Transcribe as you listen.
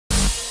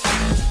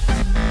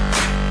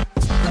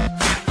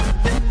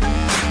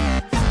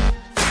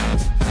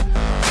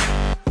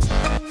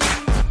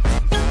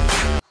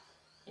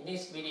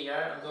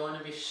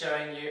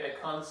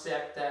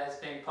concept that has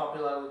been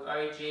popular with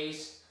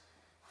OGs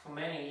for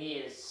many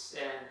years,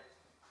 and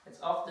it's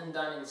often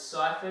done in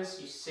ciphers.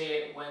 You see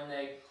it when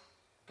they're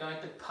going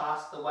to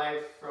pass the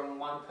wave from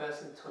one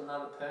person to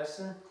another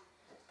person,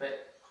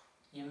 but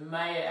you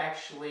may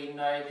actually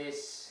know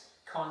this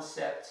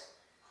concept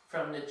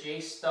from the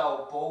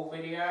G-Style ball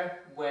video,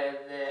 where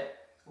it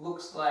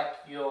looks like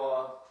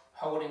you're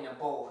holding a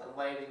ball and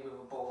waving with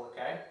a ball,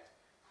 okay?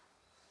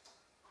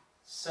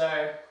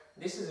 So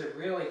this is a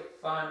really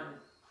fun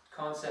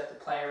concept to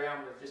play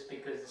around with, just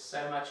because there's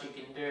so much you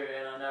can do,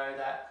 and I know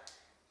that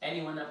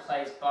anyone that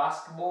plays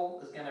basketball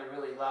is going to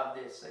really love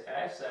this,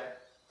 okay? So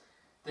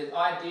the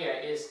idea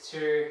is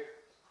to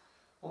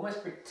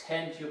almost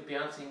pretend you're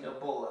bouncing a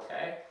ball,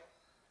 okay?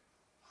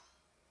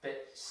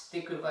 But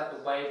stick with like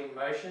a waving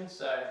motion.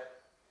 So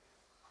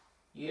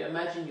you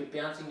imagine you're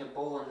bouncing a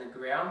ball on the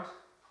ground,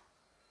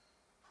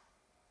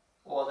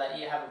 or that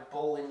you have a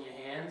ball in your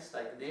hands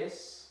like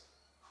this.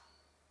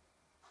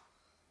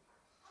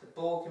 The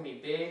ball can be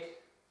big,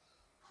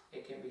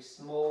 it can be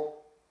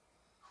small,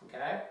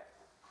 okay?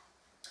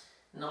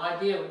 And the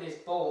idea with this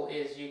ball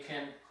is you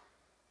can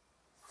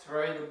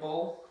throw the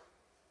ball,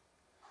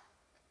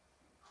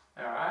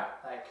 alright,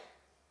 like,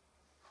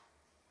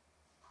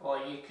 or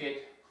you could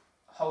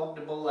hold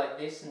the ball like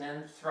this and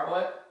then throw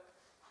it,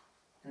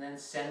 and then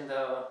send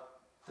the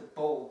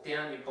ball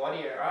down your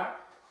body, alright?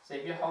 So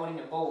if you're holding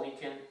a ball, you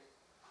can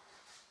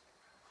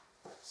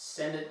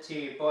send it to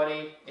your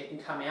body. It can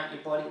come out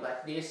your body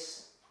like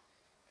this.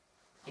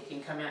 It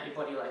can come out your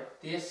body like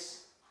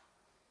this.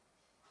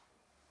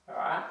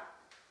 Alright?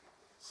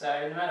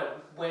 So no matter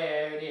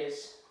where it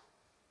is,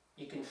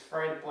 you can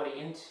throw the ball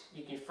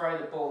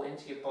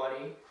into your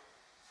body.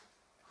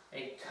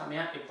 It can come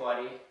out your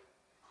body.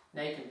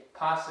 Now you can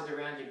pass it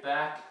around your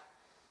back,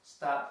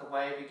 start the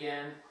wave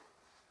again.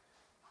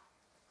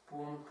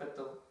 Boom, put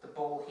the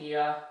ball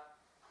here.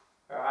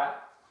 Alright,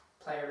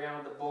 play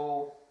around with the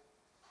ball.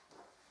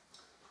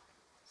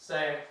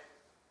 So,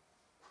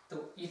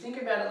 you think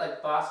about it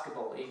like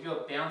basketball. If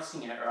you're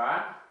bouncing it,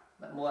 right,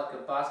 more like a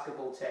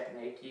basketball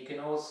technique, you can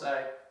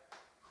also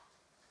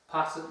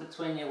pass it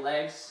between your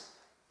legs,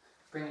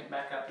 bring it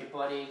back up your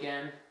body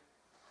again.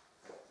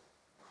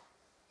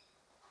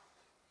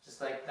 Just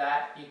like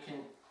that. You can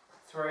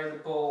throw the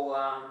ball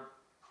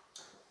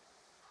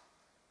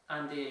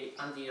under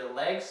your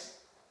legs,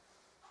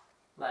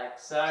 like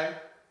so.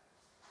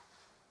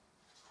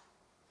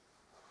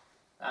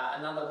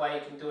 Another way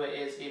you can do it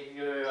is if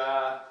you're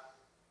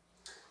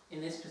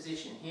in this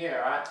position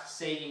here, right?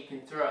 See, you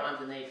can throw it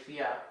underneath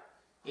here.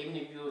 Even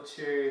if you were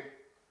to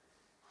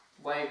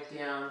wave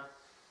down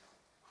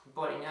the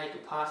body, now you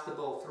can pass the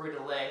ball through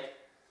the leg,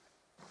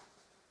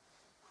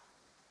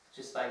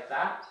 just like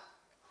that.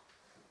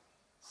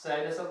 So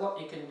there's a lot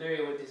you can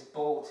do with this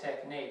ball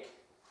technique,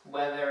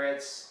 whether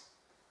it's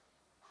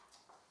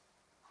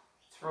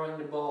throwing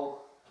the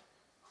ball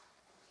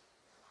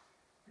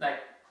like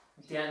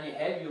down your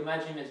head. You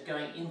imagine it's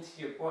going into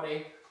your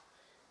body,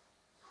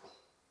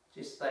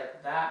 just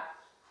like that.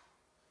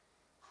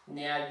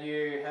 Now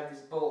you have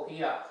this ball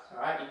here,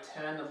 alright? You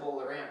turn the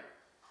ball around.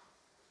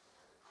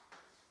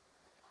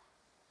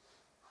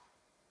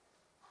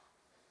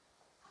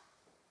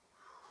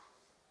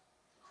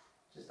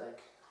 Just like,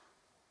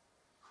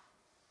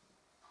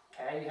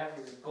 okay, you have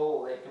this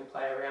ball that you can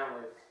play around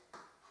with.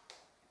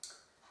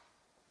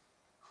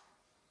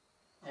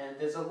 And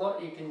there's a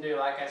lot you can do.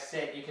 Like I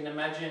said, you can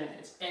imagine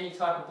it's any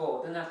type of ball.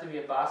 It doesn't have to be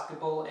a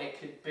basketball. It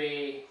could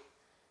be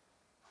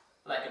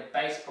like a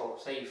baseball.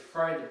 So you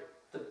throw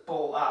the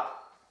ball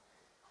up.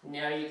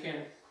 Now you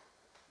can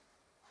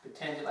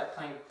pretend you're like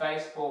playing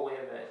baseball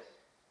with it.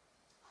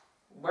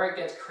 Where it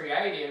gets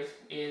creative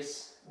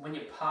is when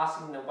you're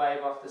passing the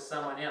wave off to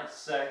someone else.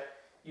 So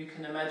you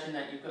can imagine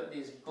that you've got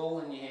this ball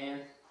in your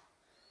hand.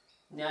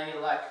 Now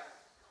you're like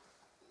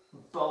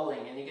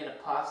bowling, and you're going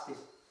to pass this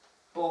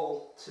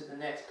ball to the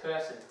next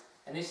person.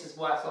 And this is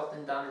why it's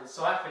often done in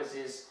ciphers,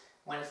 is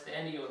when it's the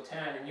end of your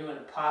turn and you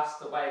want to pass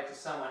the wave to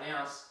someone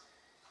else,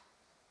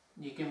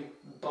 you can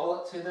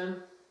bowl it to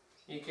them.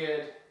 You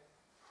could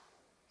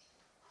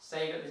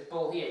say you got this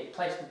ball here, you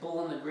place the ball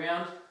on the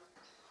ground,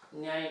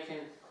 now you can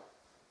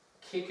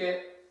kick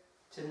it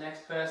to the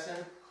next person,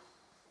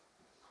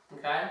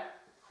 okay?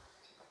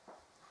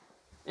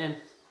 And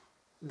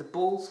the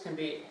balls can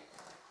be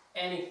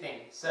anything,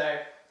 so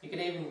you could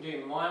even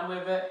do mime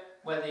with it,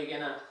 whether you're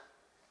going to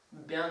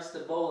bounce the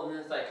ball and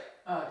then it's like,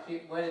 oh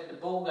shit, where did the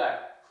ball go?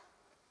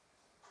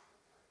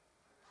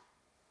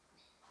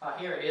 Oh,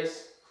 here it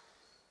is.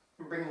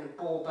 I'm bringing the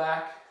ball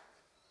back.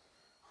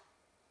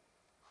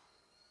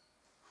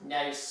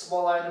 Now you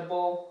swallow the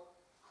ball.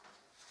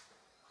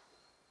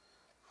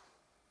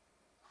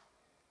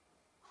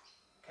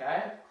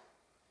 Okay?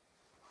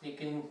 You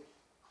can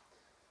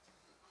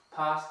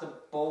pass the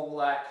ball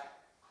like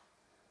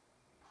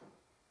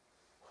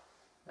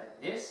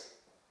this.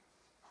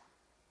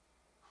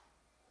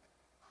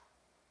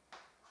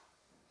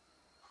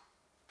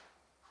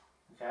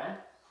 Okay?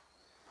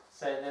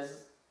 So there's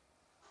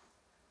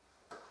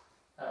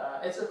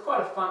it's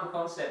quite a fun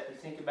concept if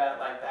you think about it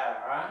like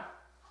that, alright?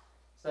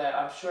 So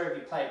I'm sure if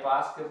you play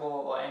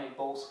basketball or any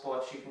ball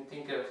sports, you can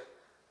think of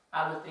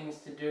other things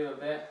to do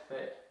with it,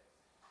 but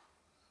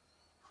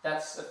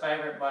that's a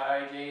favourite by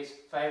OGs,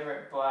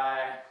 favourite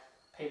by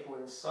people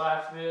in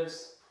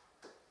ciphers.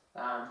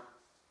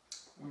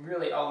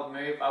 Really old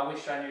move. I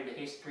wish I knew the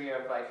history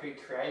of like who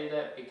created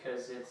it,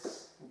 because it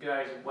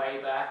goes way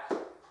back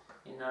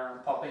in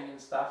popping and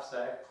stuff.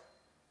 So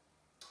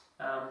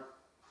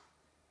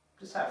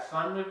just have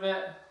fun with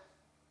it,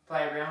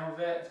 play around with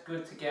it. It's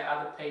good to get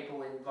other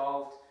people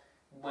involved.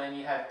 When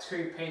you have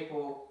two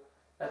people,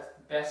 that's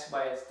the best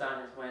way it's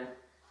done, is when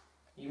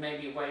you may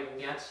be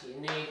waving out to your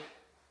knee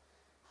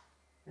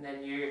and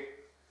then you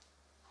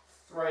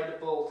throw the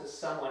ball to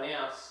someone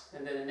else,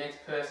 and then the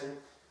next person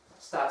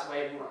starts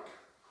waving like.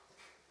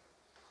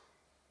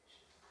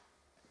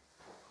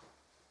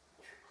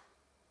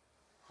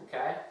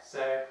 Okay,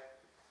 so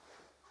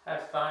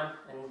have fun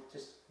and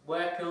just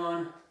work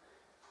on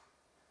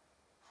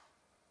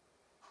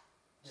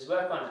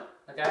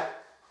it, okay?